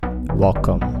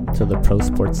Welcome to the Pro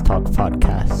Sports Talk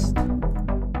podcast.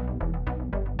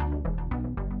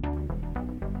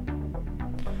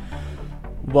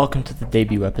 Welcome to the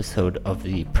debut episode of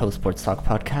the Pro Sports Talk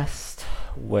podcast,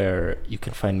 where you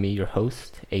can find me, your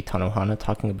host, Eitan Ohana,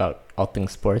 talking about all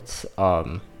things sports.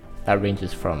 That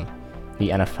ranges from the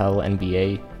NFL,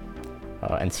 NBA,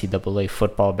 NCAA,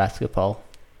 football, basketball,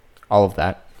 all of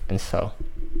that. And so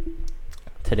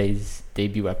today's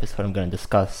debut episode, I'm going to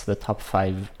discuss the top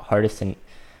 5 hardest and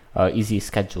easiest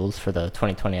schedules for the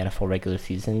 2020 NFL regular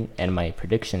season and my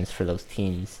predictions for those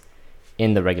teams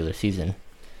in the regular season.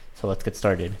 So let's get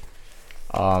started.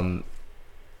 Starting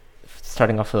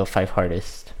off with the 5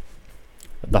 hardest.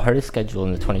 The hardest schedule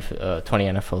in the 2020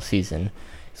 NFL season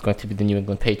is going to be the New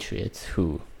England Patriots,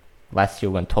 who last year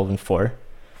went 12-4.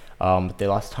 But they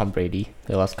lost Tom Brady.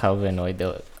 They lost Kyle Van Noy.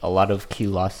 A lot of key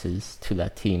losses to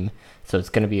that team. So it's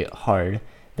going to be hard.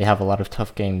 They have a lot of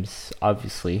tough games,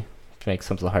 obviously, to make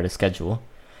some of the hardest schedule.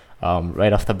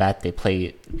 Right off the bat, they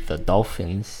play the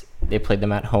Dolphins. They played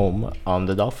them at home.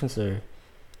 The Dolphins are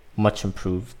much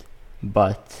improved,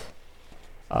 but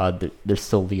they're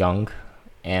still young,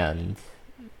 and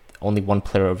only one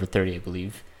player over 30, I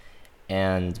believe.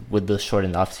 And with the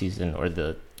shortened offseason or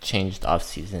the changed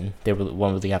offseason, they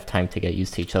won't really have time to get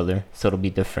used to each other, so it'll be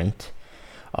different.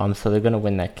 So they're going to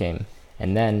win that game.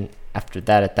 And then after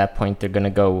that, at that point, they're going to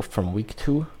go from week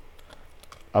 2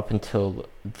 up until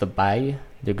the bye.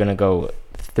 They're going to go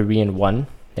 3-1.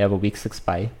 They have a week 6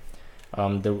 bye.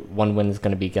 The one win is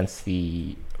going to be against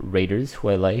the Raiders, who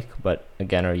I like, but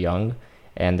again are young.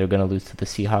 And they're going to lose to the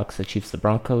Seahawks, the Chiefs, the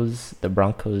Broncos. The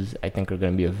Broncos, I think, are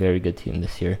going to be a very good team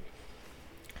this year.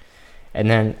 And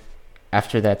then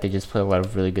after that, they just play a lot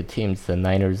of really good teams. The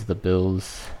Niners, the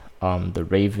Bills, the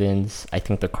Ravens. I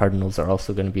think the Cardinals are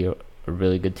also going to be a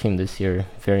really good team this year,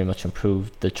 very much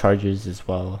improved. The Chargers as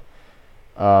well.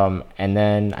 And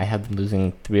then I have them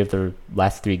losing 3 of their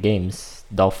last 3 games.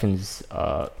 Dolphins,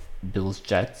 Bills,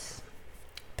 Jets.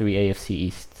 3 AFC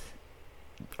East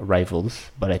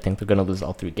rivals, but I think they're going to lose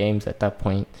all 3 games at that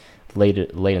point. Late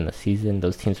in the season,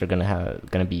 those teams are going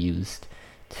to be used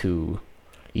to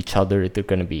each other. They're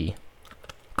going to be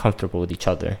comfortable with each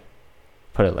other,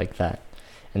 put it like that.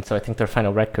 And so I think their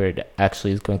final record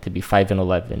actually is going to be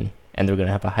 5-11, and they're going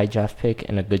to have a high draft pick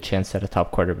and a good chance at a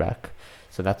top quarterback.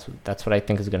 So that's what I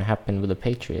think is going to happen with the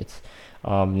Patriots.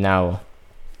 Now,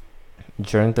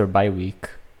 during their bye week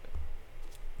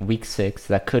 6,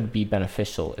 that could be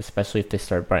beneficial, especially if they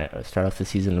start off the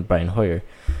season with Brian Hoyer,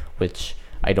 which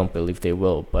I don't believe they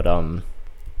will. But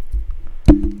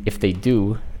if they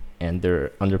do, and they're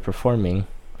underperforming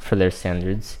for their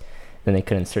standards, then they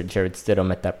could insert Jarrett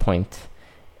Stidham at that point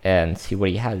and see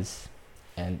what he has.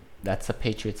 And that's the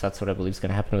Patriots. That's what I believe is going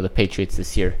to happen with the Patriots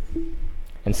this year.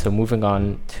 And so moving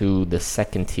on to the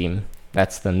second team,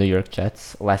 that's the New York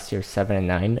Jets. Last year,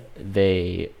 7-9.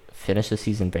 They finished the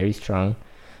season very strong.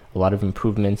 A lot of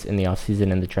improvements in the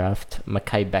offseason and the draft.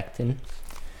 Mekhi Becton,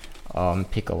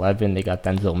 pick 11. They got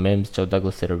Denzel Mims. Joe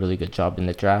Douglas did a really good job in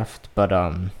the draft. But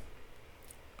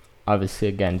obviously,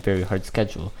 again, very hard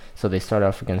schedule. So they start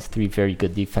off against 3 very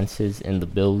good defenses in the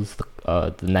Bills,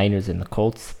 the Niners, and the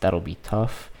Colts. That'll be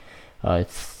tough.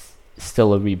 It's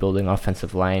still a rebuilding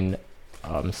offensive line.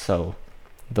 So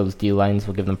those D-lines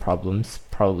will give them problems,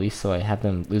 probably. So I have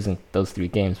them losing those 3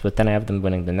 games. But then I have them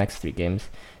winning the next 3 games.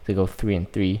 They go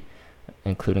 3-3,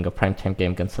 including a primetime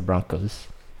game against the Broncos.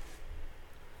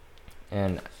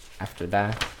 And after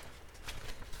that,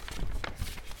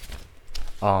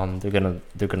 they're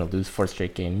gonna lose 4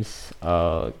 straight games.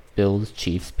 Bills,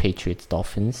 Chiefs, Patriots,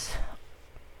 Dolphins,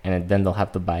 and then they'll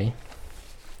have the bye.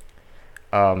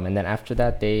 And then after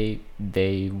that, they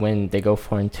win. They go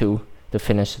 4-2 to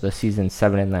finish the season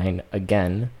 7-9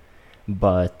 again.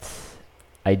 But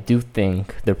I do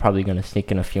think they're probably gonna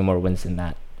sneak in a few more wins than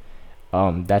that.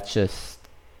 That's just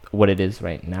what it is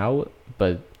right now.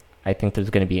 But I think there's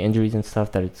gonna be injuries and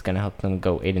stuff that it's gonna help them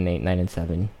go 8-8,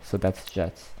 9-7. So that's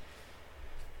Jets.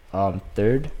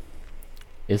 Third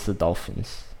is the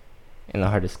Dolphins in the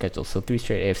hardest schedule. So 3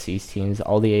 straight AFC East teams.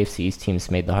 All the AFC East teams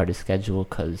made the hardest schedule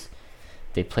because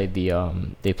they played the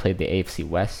AFC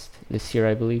West this year,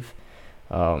 I believe.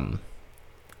 And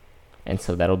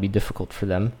so that'll be difficult for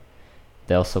them.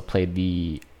 They also played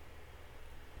the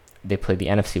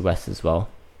NFC West as well.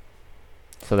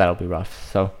 So that'll be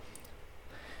rough. So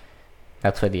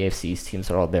that's why the AFC East teams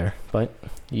are all there. But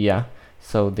yeah,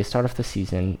 so they start off the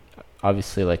season.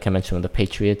 Obviously, like I mentioned with the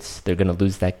Patriots, they're going to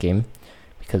lose that game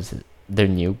because they're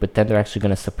new. But then they're actually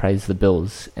going to surprise the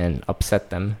Bills and upset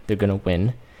them. They're going to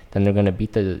win. Then they're going to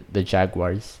beat the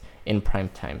Jaguars in prime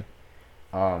time.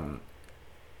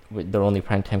 their only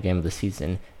primetime game of the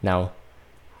season. Now,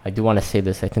 I do want to say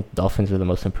this. I think the Dolphins are the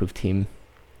most improved team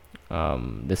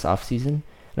this offseason.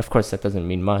 And of course, that doesn't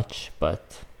mean much,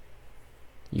 but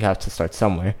you have to start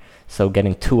somewhere. So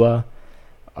getting Tua,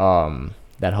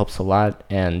 that helps a lot.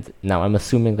 And now I'm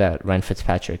assuming that Ryan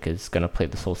Fitzpatrick is going to play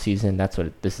this whole season. That's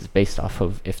what this is based off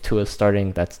of. If Tua is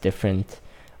starting, that's different.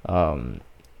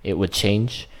 It would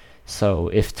change. So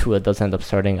if Tua does end up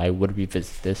starting, I would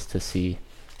revisit this to see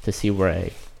where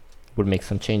I would make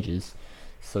some changes.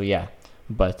 So yeah.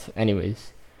 But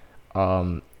anyways,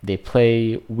 they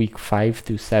play week 5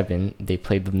 through 7. They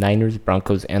play the Niners,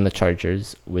 Broncos, and the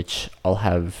Chargers, which all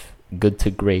have good to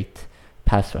great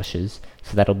pass rushes.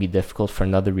 So that'll be difficult for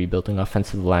another rebuilding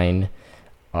offensive line.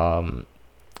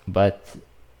 But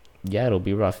yeah, it'll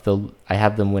be rough. I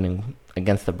have them winning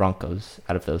against the Broncos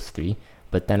out of those 3.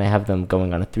 But then I have them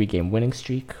going on a 3-game winning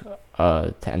streak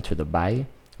to enter the bye,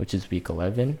 which is week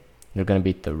 11. They're going to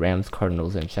beat the Rams,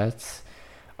 Cardinals, and Jets.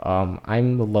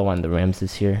 I'm low on the Rams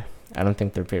this year. I don't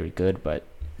think they're very good, but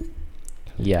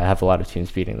yeah, I have a lot of teams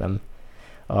beating them.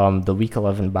 The week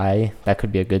 11 bye, that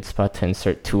could be a good spot to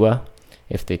insert Tua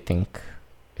if they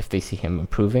see him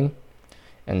improving.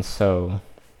 And so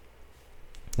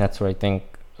that's where I think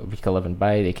week 11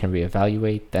 bye, they can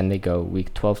reevaluate. Then they go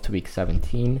week 12 to week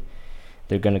 17.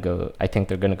 I think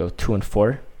they're going to go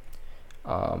 2-4.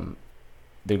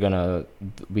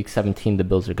 Week 17, the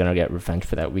Bills are going to get revenge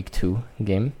for that week 2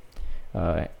 game.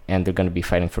 And they're going to be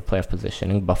fighting for playoff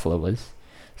positioning. Buffalo is.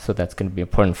 So that's going to be an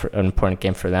important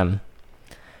game for them.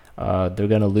 They're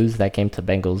going to lose that game to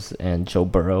Bengals and Joe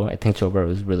Burrow. I think Joe Burrow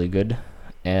is really good.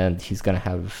 And he's going to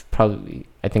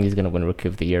I think he's going to win Rookie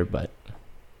of the Year, but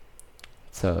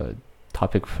it's a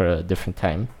topic for a different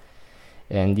time.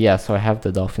 And yeah, so I have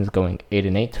the Dolphins going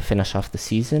 8-8 to finish off the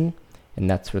season. And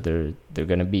that's where they're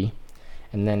going to be.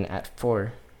 And then at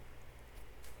 4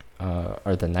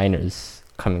 are the Niners,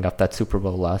 coming off that Super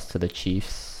Bowl loss to the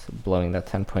Chiefs, blowing that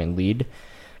 10-point lead.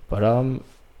 But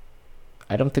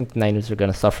I don't think the Niners are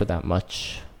going to suffer that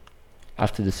much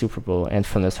after the Super Bowl and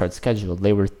from this hard schedule.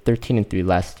 They were 13-3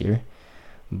 last year,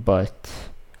 but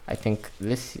I think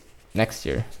next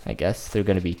year, I guess, they're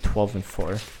going to be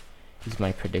 12-4 is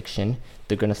my prediction.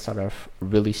 They're going to start off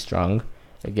really strong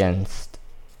against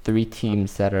 3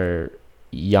 teams that are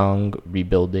young,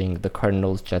 rebuilding, the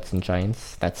Cardinals, Jets, and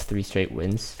Giants. That's 3 straight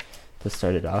wins to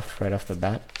start it off right off the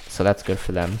bat. So that's good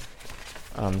for them.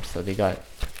 So they got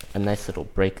a nice little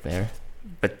break there.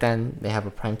 But then they have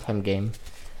a primetime game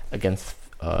against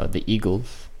the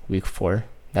Eagles, week 4.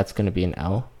 That's going to be an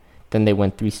L. Then they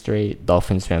win 3 straight,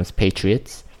 Dolphins, Rams,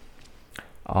 Patriots.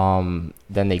 Then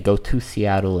they go to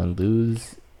Seattle and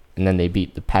lose. And then they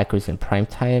beat the Packers in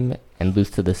primetime and lose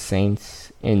to the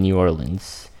Saints in New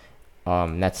Orleans.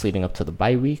 That's leading up to the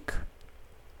bye week.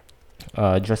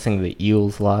 Addressing the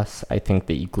Eagles loss, I think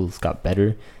the Eagles got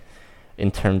better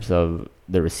in terms of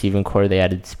the receiving core. They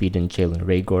added speed in Jalen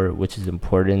Reagor, which is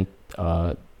important.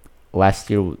 Last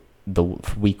year, the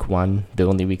week 1, the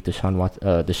only week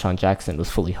Deshaun Jackson was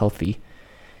fully healthy,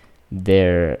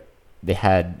 they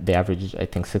averaged, I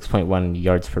think, 6.1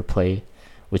 yards per play,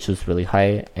 which was really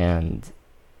high, and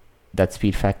that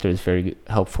speed factor is very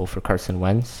helpful for Carson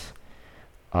Wentz.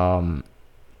 And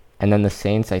then the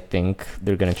Saints, I think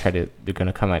they're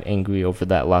gonna come out angry over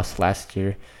that loss last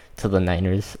year to the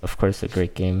Niners. Of course, a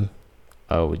great game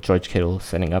with George Kittle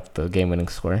setting up the game-winning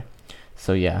score.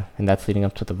 So yeah, and that's leading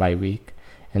up to the bye week.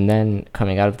 And then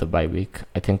coming out of the bye week,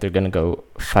 I think they're gonna go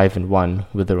 5-1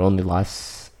 with their only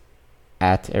loss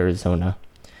at Arizona,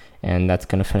 and that's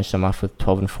gonna finish them off with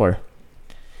 12-4.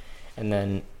 And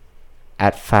then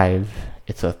at 5,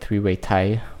 it's a 3-way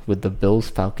tie with the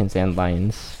Bills, Falcons, and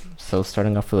Lions. So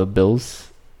starting off with the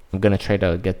Bills, I'm going to try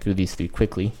to get through these 3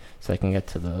 quickly so I can get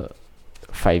to the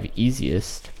 5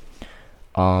 easiest.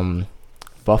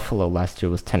 Buffalo last year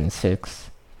was 10-6.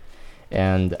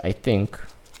 And I think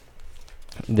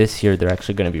this year they're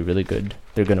actually going to be really good.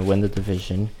 They're going to win the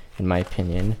division, in my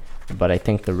opinion. But I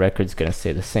think the record's going to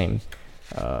stay the same.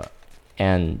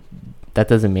 And that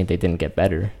doesn't mean they didn't get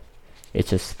better. It's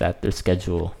just that their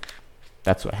schedule,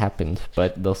 that's what happened.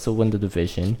 But they'll still win the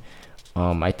division.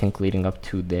 I think leading up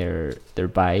to their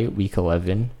bye, week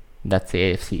 11, that's the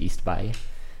AFC East bye,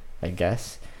 I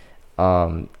guess.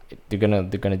 They're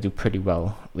gonna do pretty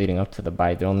well leading up to the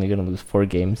bye. They're only gonna lose 4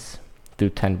 games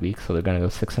through 10 weeks, so they're gonna go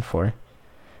 6-4.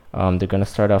 They're gonna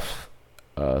start off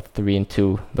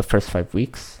 3-2 the first 5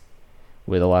 weeks,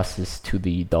 with the losses to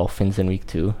the Dolphins in week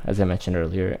 2, as I mentioned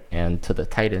earlier, and to the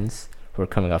Titans, who are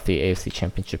coming off the AFC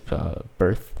Championship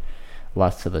berth,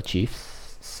 lost to the Chiefs.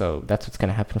 So that's what's going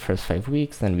to happen first 5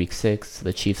 weeks. Then week 6,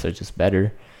 the Chiefs are just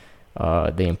better.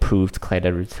 They improved Clyde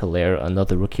Edwards-Helaire,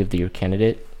 another Rookie of the Year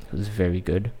candidate, who's very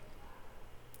good.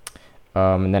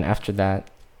 And then after that,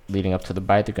 leading up to the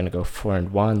bye, they're going to go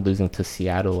 4-1, losing to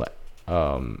Seattle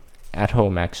at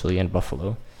home, actually, and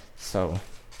Buffalo. So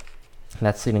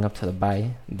that's leading up to the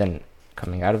bye. Then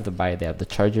coming out of the bye, they have the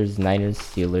Chargers, Niners,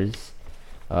 Steelers,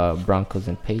 Broncos,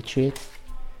 and Patriots.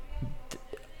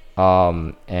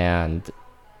 And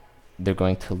they're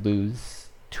going to lose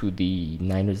to the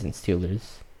Niners and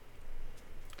Steelers.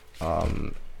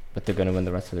 But they're going to win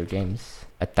the rest of their games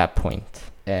at that point.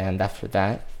 And after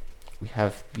that, we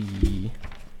have the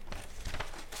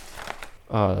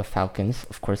Falcons,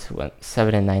 of course, who went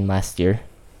 7-9 last year.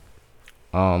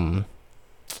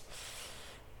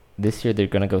 This year they're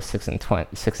gonna go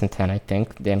 6-10. I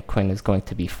think Dan Quinn is going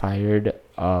to be fired.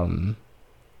 I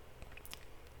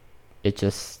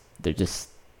just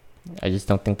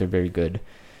don't think they're very good.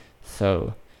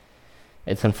 So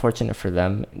it's unfortunate for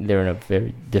them. They're in a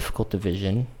very difficult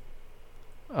division.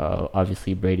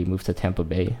 Obviously Brady moved to Tampa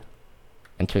Bay,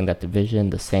 entering that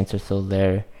division. The Saints are still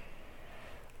there.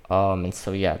 And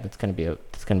so yeah, that's gonna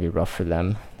be rough for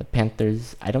them. The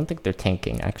Panthers, I don't think they're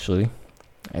tanking actually.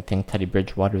 I think Teddy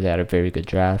Bridgewater, they had a very good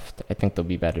draft. I think they'll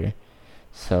be better.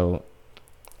 So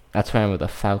that's why I'm with the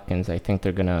Falcons. I think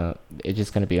it's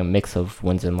just gonna be a mix of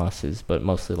wins and losses, but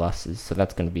mostly losses. So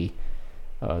that's gonna be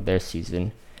their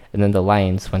season. And then the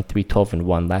Lions went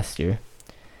 3-12-1 last year.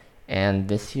 And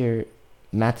this year,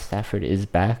 Matt Stafford is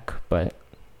back, but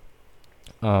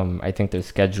I think their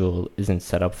schedule isn't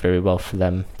set up very well for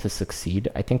them to succeed.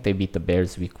 I think they beat the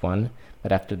Bears week 1,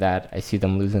 but after that, I see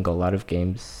them losing a lot of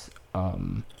games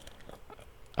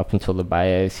up until the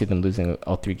bye. I see them losing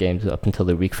all 3 games up until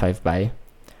the week 5 bye.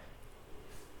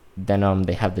 Then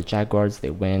they have the Jaguars. They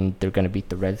win. They're going to beat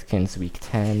the Redskins week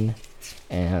 10,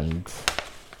 and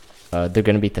they're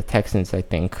going to beat the Texans, I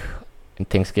think, in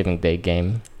Thanksgiving Day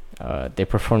game. They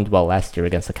performed well last year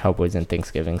against the Cowboys in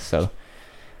Thanksgiving, so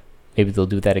maybe they'll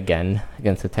do that again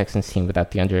against the Texans team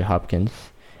without DeAndre Hopkins.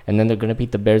 And then they're going to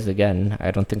beat the Bears again.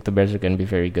 I don't think the Bears are going to be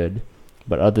very good.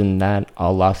 But other than that,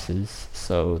 all losses.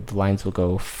 So the Lions will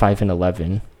go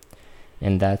 5-11.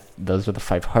 And those are the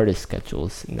 5 hardest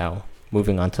schedules. Now,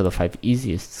 moving on to the 5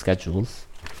 easiest schedules.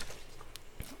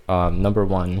 Number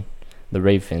 1, the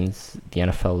Ravens, the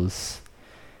NFL's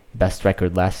best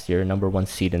record last year, number 1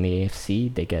 seed in the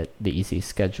AFC. They get the easiest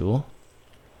schedule,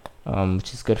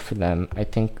 which is good for them. I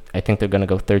think they're gonna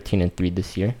go 13-3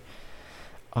 this year.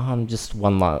 Just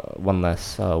one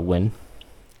less win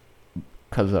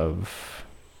because of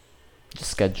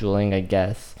just scheduling, I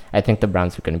guess. I think the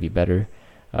Browns are gonna be better,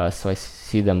 so I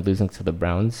see them losing to the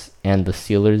Browns and the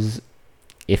Steelers.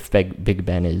 If Big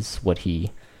Ben is what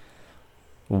he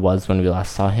was when we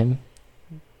last saw him,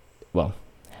 when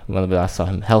we last saw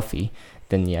him healthy,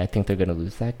 then yeah, I think they're gonna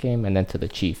lose that game, and then to the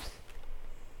Chiefs.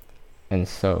 And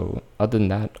so, other than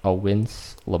that, all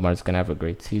wins. Lamar's going to have a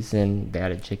great season. They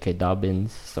added J.K.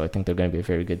 Dobbins, so I think they're going to be a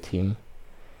very good team.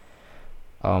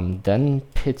 Then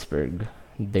Pittsburgh.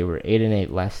 They were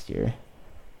 8-8 last year,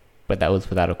 but that was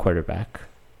without a quarterback.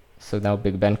 So now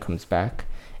Big Ben comes back,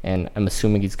 and I'm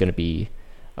assuming he's going to be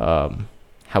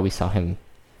how we saw him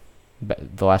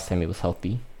the last time he was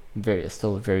healthy.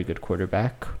 Still a very good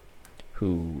quarterback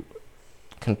who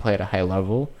can play at a high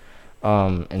level.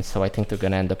 And so I think they're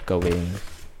going to end up going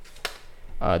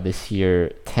this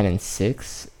year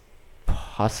 10-6,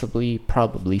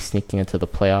 probably sneaking into the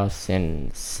playoffs in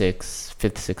 5th,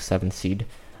 6th, 7th seed,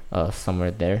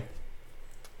 somewhere there.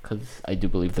 Because I do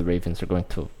believe the Ravens are going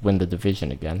to win the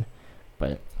division again,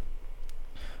 but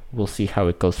we'll see how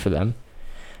it goes for them.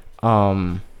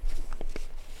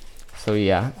 So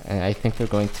yeah, and I think they're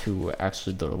going to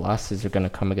their losses are going to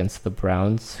come against the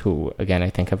Browns, who again I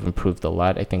think have improved a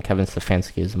lot. I think Kevin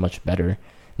Stefanski is much better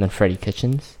than Freddie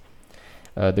Kitchens.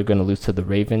 They're going to lose to the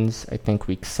Ravens, I think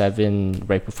week 7,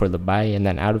 right before the bye, and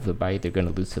then out of the bye they're going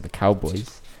to lose to the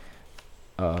Cowboys.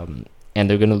 And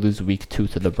they're going to lose week 2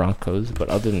 to the Broncos, but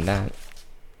other than that,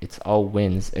 it's all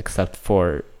wins except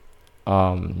for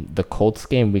the Colts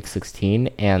game week 16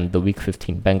 and the week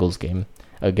 15 Bengals game.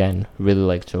 Again, really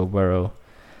like Joe Burrow.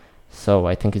 So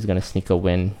I think he's going to sneak a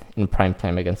win in prime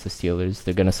time against the Steelers.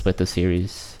 They're going to split the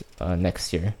series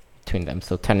next year between them.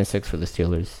 So 10-6 for the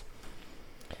Steelers.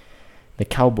 The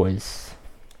Cowboys,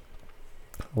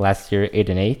 last year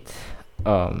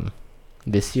 8-8.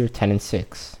 This year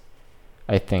 10-6.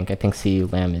 I think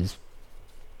CeeDee Lamb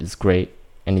is great,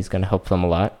 and he's going to help them a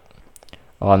lot.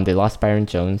 They lost Byron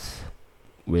Jones,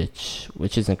 which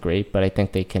isn't great, but I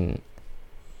think they can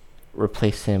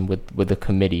replace him with a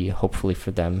committee, hopefully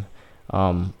for them.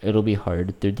 It'll be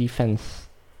hard. Their defense,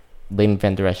 Leighton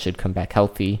Van Der Esch should come back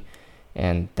healthy,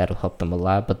 and that'll help them a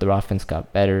lot. But their offense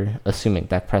got better, assuming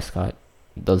Dak Prescott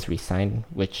does resign,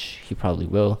 which he probably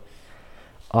will.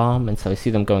 And so I see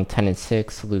them going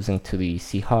 10-6, losing to the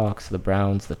Seahawks, the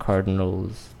Browns, the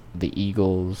Cardinals, the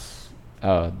Eagles,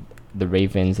 the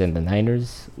Ravens, and the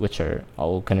Niners, which are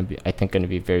all going to be, I think, going to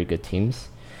be very good teams.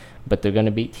 But they're going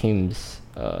to beat teams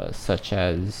such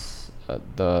as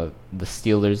the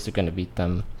Steelers. They're going to beat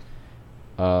them.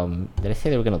 Did I say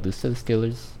they were going to lose to the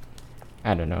Steelers?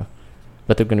 I don't know.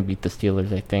 But they're going to beat the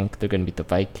Steelers, I think. They're going to beat the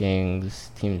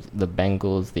Vikings, teams, the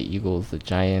Bengals, the Eagles, the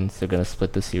Giants. They're going to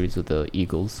split the series with the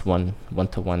Eagles,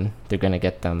 1-1. They're going to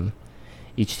get them.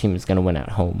 Each team is going to win at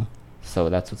home. So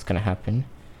that's what's going to happen.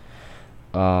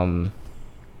 And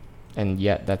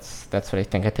yeah, that's what I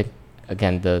think. I think,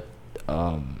 again, the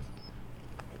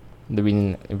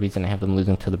reason I have them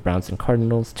losing to the Browns and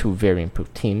Cardinals, two very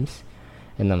improved teams.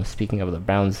 And speaking of the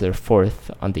Browns, they're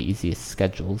fourth on the easiest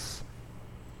schedules.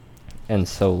 And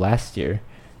so last year,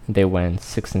 they went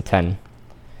 6-10.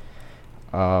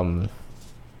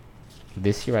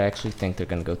 This year, I actually think they're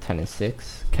going to go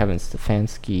 10-6. Kevin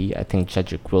Stefanski, I think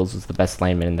Jedrick Wills was the best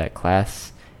lineman in that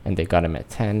class, and they got him at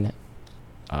 10.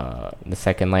 The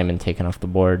second lineman taken off the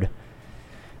board.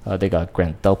 They got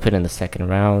Grant Delpit in the second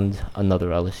round, another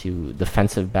LSU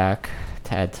defensive back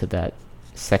to add to that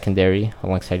secondary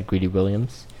alongside Greedy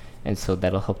Williams, and so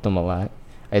that'll help them a lot.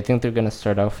 I think they're going to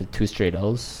start off with 2 straight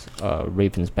L's,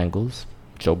 Ravens, Bengals,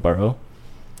 Joe Burrow,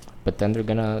 but then they're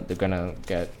gonna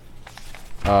get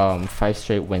 5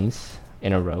 straight wins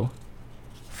in a row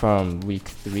from week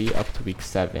 3 up to week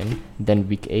 7. Then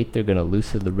week 8 they're gonna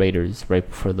lose to the Raiders right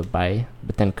before the bye,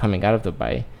 but then coming out of the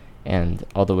bye and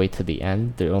all the way to the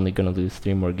end, they're only gonna lose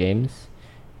 3 more games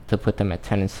to put them at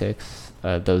 10-6.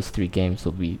 Those 3 games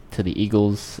will be to the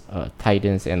Eagles,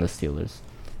 Titans, and the Steelers.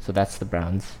 So that's the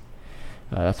Browns.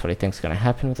 That's what I think is going to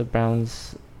happen with the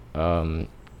Browns.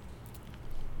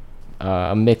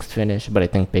 A mixed finish, but I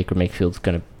think Baker Mayfield's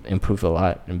going to improve a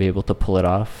lot and be able to pull it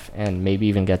off and maybe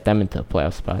even get them into a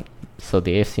playoff spot. So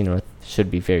the AFC North should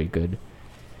be very good.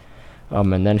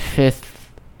 And then 5th,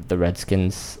 the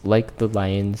Redskins, like the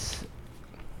Lions.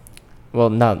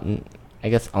 Well, I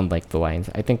guess unlike the Lions,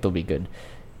 I think they'll be good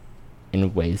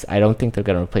in ways. I don't think they're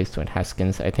going to replace Dwayne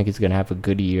Haskins. I think he's going to have a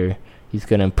good year. He's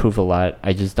going to improve a lot.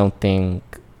 I just don't think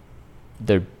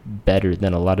they're better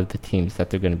than a lot of the teams that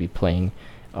they're going to be playing.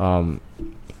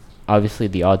 Obviously,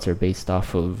 the odds are based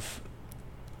off of,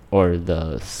 or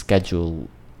the schedule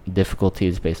difficulty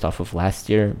is based off of last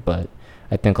year, but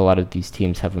I think a lot of these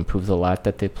teams have improved a lot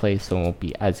that they play, so it won't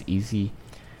be as easy.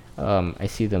 I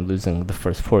see them losing the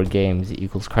first 4 games,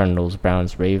 Eagles, Cardinals,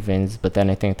 Browns, Ravens, but then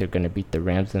I think they're going to beat the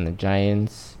Rams and the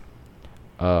Giants.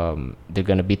 They're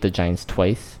going to beat the Giants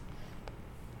twice.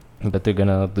 But they're going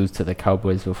to lose to the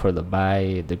Cowboys before the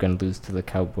bye. They're going to lose to the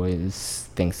Cowboys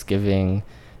Thanksgiving.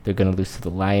 They're going to lose to the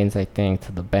Lions, I think,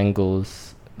 to the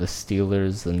Bengals, the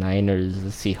Steelers, the Niners, the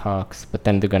Seahawks. But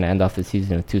then they're going to end off the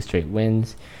season with 2 straight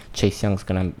wins. Chase Young's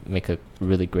going to make a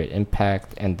really great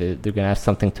impact, and they're going to have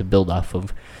something to build off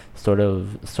of. Sort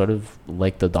of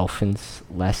like the Dolphins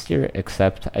last year,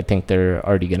 except I think they're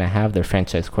already going to have their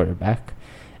franchise quarterback.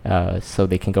 So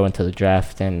they can go into the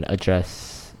draft and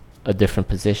address a different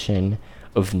position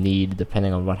of need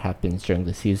depending on what happens during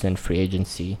the season, free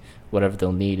agency, whatever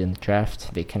they'll need in the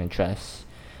draft, they can address.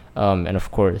 And of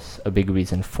course, a big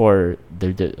reason for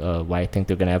why I think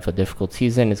they're going to have a difficult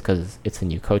season is because it's a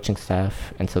new coaching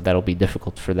staff, and so that'll be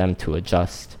difficult for them to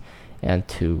adjust and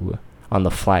to, on the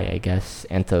fly, I guess,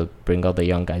 and to bring all the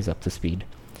young guys up to speed.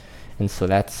 And so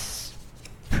that's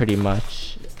pretty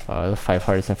much the 5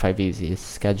 hardest and 5 easiest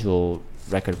schedule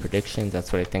record predictions.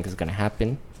 That's what I think is going to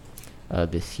happen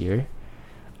this year.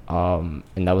 And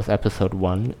that was episode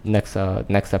 1. Next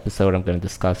episode, I'm going to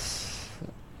discuss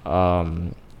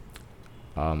the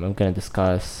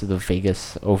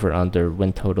Vegas over/under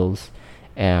win totals,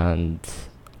 and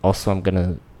also I'm going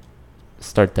to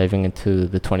start diving into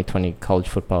the 2020 college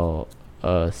football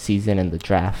season and the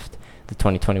draft, the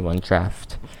 2021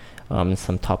 draft, and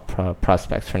some top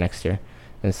prospects for next year.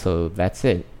 And so that's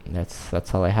it.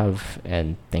 That's all I have,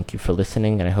 and thank you for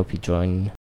listening, and I hope you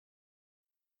join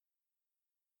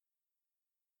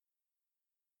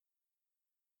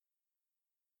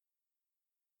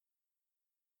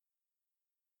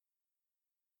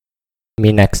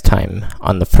me next time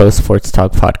on the Pro Sports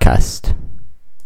Talk podcast.